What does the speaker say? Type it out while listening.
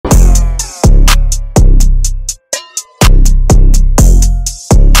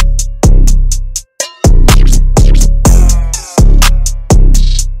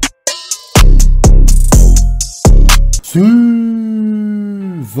Sí,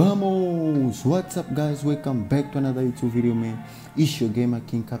 vamos! What's up, guys? Welcome back to another YouTube video, man. It's your gamer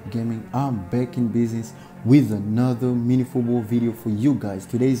King Cap Gaming. I'm back in business with another mini football video for you guys.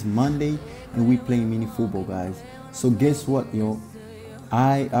 Today is Monday and we playing mini football, guys. So guess what, yo?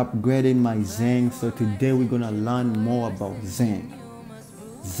 I upgraded my Zhang, so today we're gonna learn more about Zhang.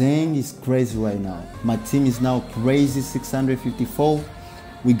 Zhang is crazy right now. My team is now crazy 654.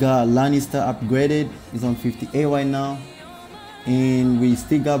 We got Lannister upgraded, he's on 58 right now. And we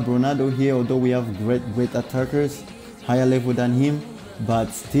still got Ronaldo here, although we have great attackers, higher level than him.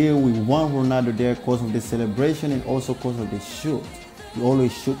 But still we want Ronaldo there because of the celebration and also because of the shoot. We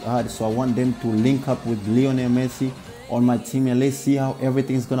always shoot hard, so I want them to link up with Lionel Messi on my team and let's see how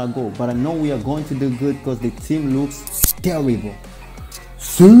everything's gonna go. But I know we are going to do good because the team looks terrible.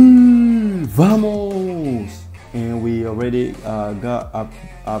 Sí, vamos! And we already got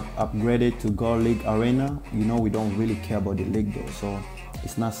upgraded to Gold League Arena. You know, we don't really care about the league though, so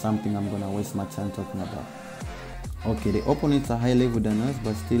it's not something I'm gonna waste my time talking about. Okay, the opponents are high level than us,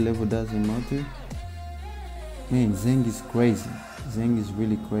 but still level doesn't matter. Man, Zhang is crazy. Zhang is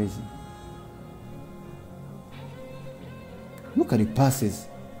really crazy. Look at the passes.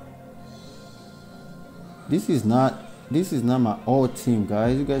 This is not my old team,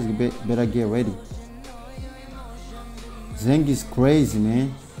 guys. You guys better get ready. Zhang is crazy,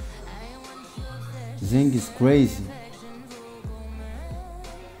 man. Zhang is crazy.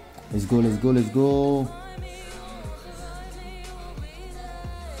 Let's go, let's go, let's go.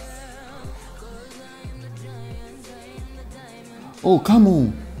 Oh, come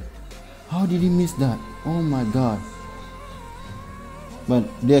on. How did he miss that? Oh my God. But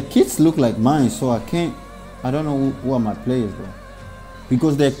their kits look like mine, so I don't know who are my players though.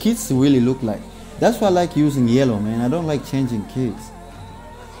 Because their kits really look like. That's why I like using yellow, man. I don't like changing kits.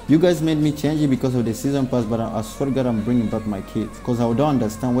 You guys made me change it because of the season pass, but I swear to God I'm bringing back my kits because I don't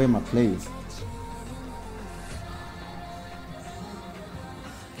understand where my players.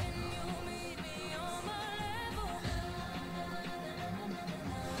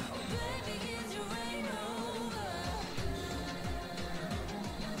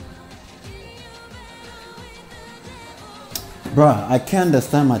 Bruh, I can't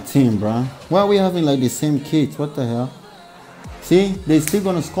understand my team, bruh. Why are we having like the same kits? What the hell? See, they still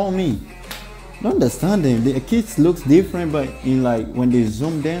gonna score me. Don't understand them. The kits looks different, but in like when they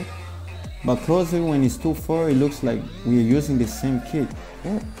zoom them, but closer when it's too far, it looks like we are using the same kit.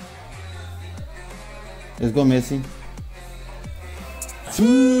 Yeah. Let's go, Messi.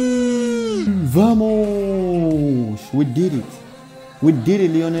 Vamos! We did it. We did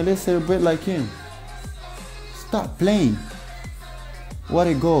it, Lionel. Let's celebrate like him. Stop playing. What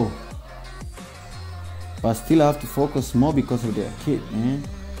a goal. But still I have to focus more because of their kit, man.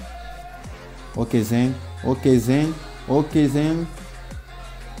 Okay, Zhang. Okay, Zhang. Okay, Zhang.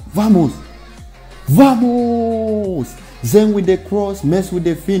 Vamos! Vamos! Zhang with the cross, Messi with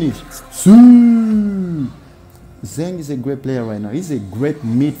the finish. Zhang is a great player right now. He's a great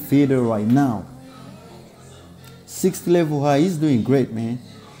midfielder right now. 6th level high. He's doing great, man.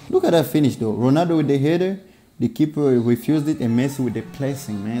 Look at that finish though. Ronaldo with the header. The keeper refused it and Messi with the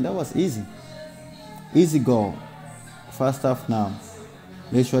placing, man. That was easy. Easy goal. First half now.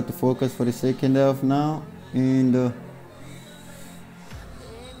 Let's try to focus for the second half now. And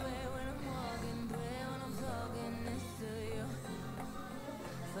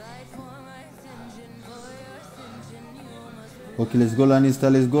okay, let's go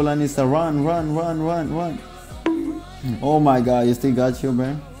Lannister. Let's go Lannister. Run, run, run, run, run. Oh my God, you still got you,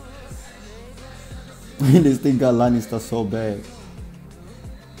 man. This thing got Lannister so bad.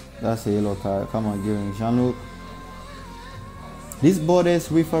 That's a yellow card. Come on, give him Jean-Luc. This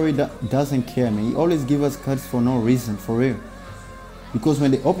Bordes referee doesn't care, man. He always gives us cards for no reason, for real. Because when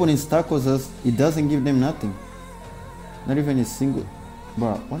the opponent tackles us, it doesn't give them nothing. Not even a single.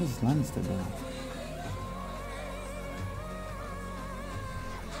 Bro, what is Lannister doing?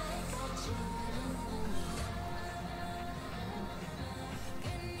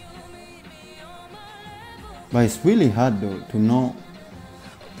 But it's really hard though to know.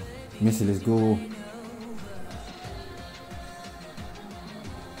 Messi, let's go.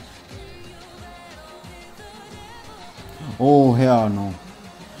 Oh hell no.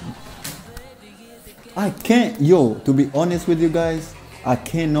 I can't, to be honest with you guys, I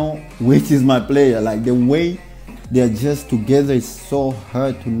can't know which is my player. Like the way they're just together is so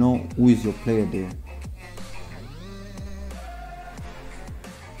hard to know who is your player there.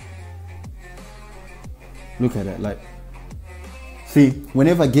 Look at that, like, see,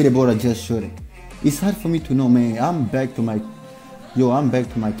 whenever I get a ball, I just shoot it. It's hard for me to know, man. I'm back to my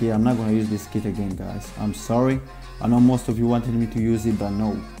kit. I'm not gonna use this kit again, guys. I'm sorry. I know most of you wanted me to use it, but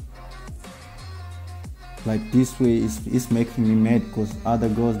no. Like this way it's making me mad, because other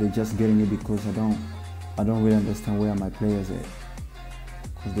girls, they're just getting it because I don't really understand where my players at,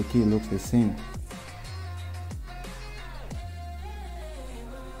 because the kid looks the same.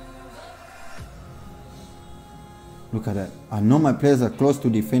 Look at that. I know my players are close to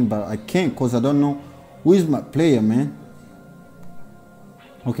defend, but I can't because I don't know who is my player, man.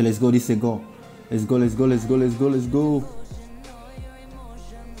 Okay, let's go. This is a goal. Let's go, let's go, let's go, let's go, let's go.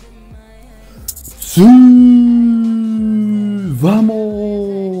 Sí,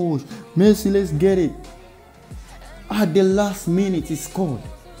 vamos. Messi, let's get it. At the last minute, he scored.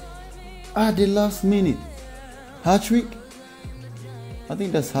 At the last minute. Hat-trick? I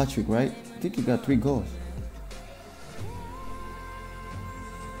think that's hat-trick, right? I think he got 3 goals.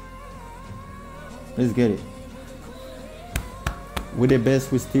 Let's get it. We're the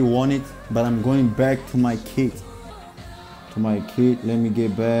best, we still want it, but I'm going back to my kit. Let me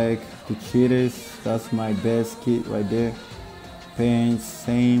get back to cheaters. That's my best kit right there. Pants,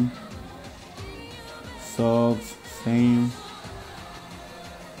 same. Socks, same.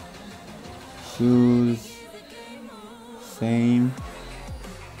 Shoes, same.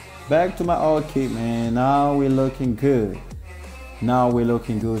 Back to my old kit, man. Now we're looking good.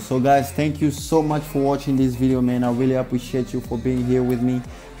 So guys, thank you so much for watching this video, man. I really appreciate you for being here with me.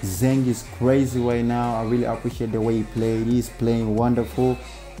 Zhang is crazy right now. I really appreciate the way he played. He's playing wonderful,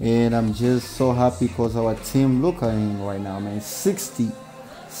 and I'm just so happy because our team, look at him right now, man. 60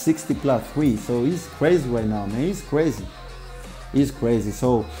 plus 3. So he's crazy right now, man. He's crazy.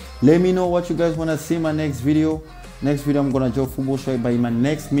 So let me know what you guys want to see in my next video. I'm gonna drop football short, but in my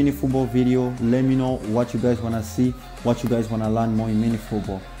next mini football video, let me know what you guys wanna see, what you guys wanna learn more in mini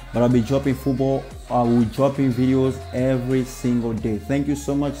football. But I'll be dropping football, I will be dropping videos every single day. Thank you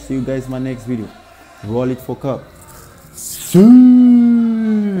so much. See you guys in my next video. Roll it for cup. Sí,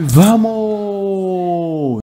 vamos.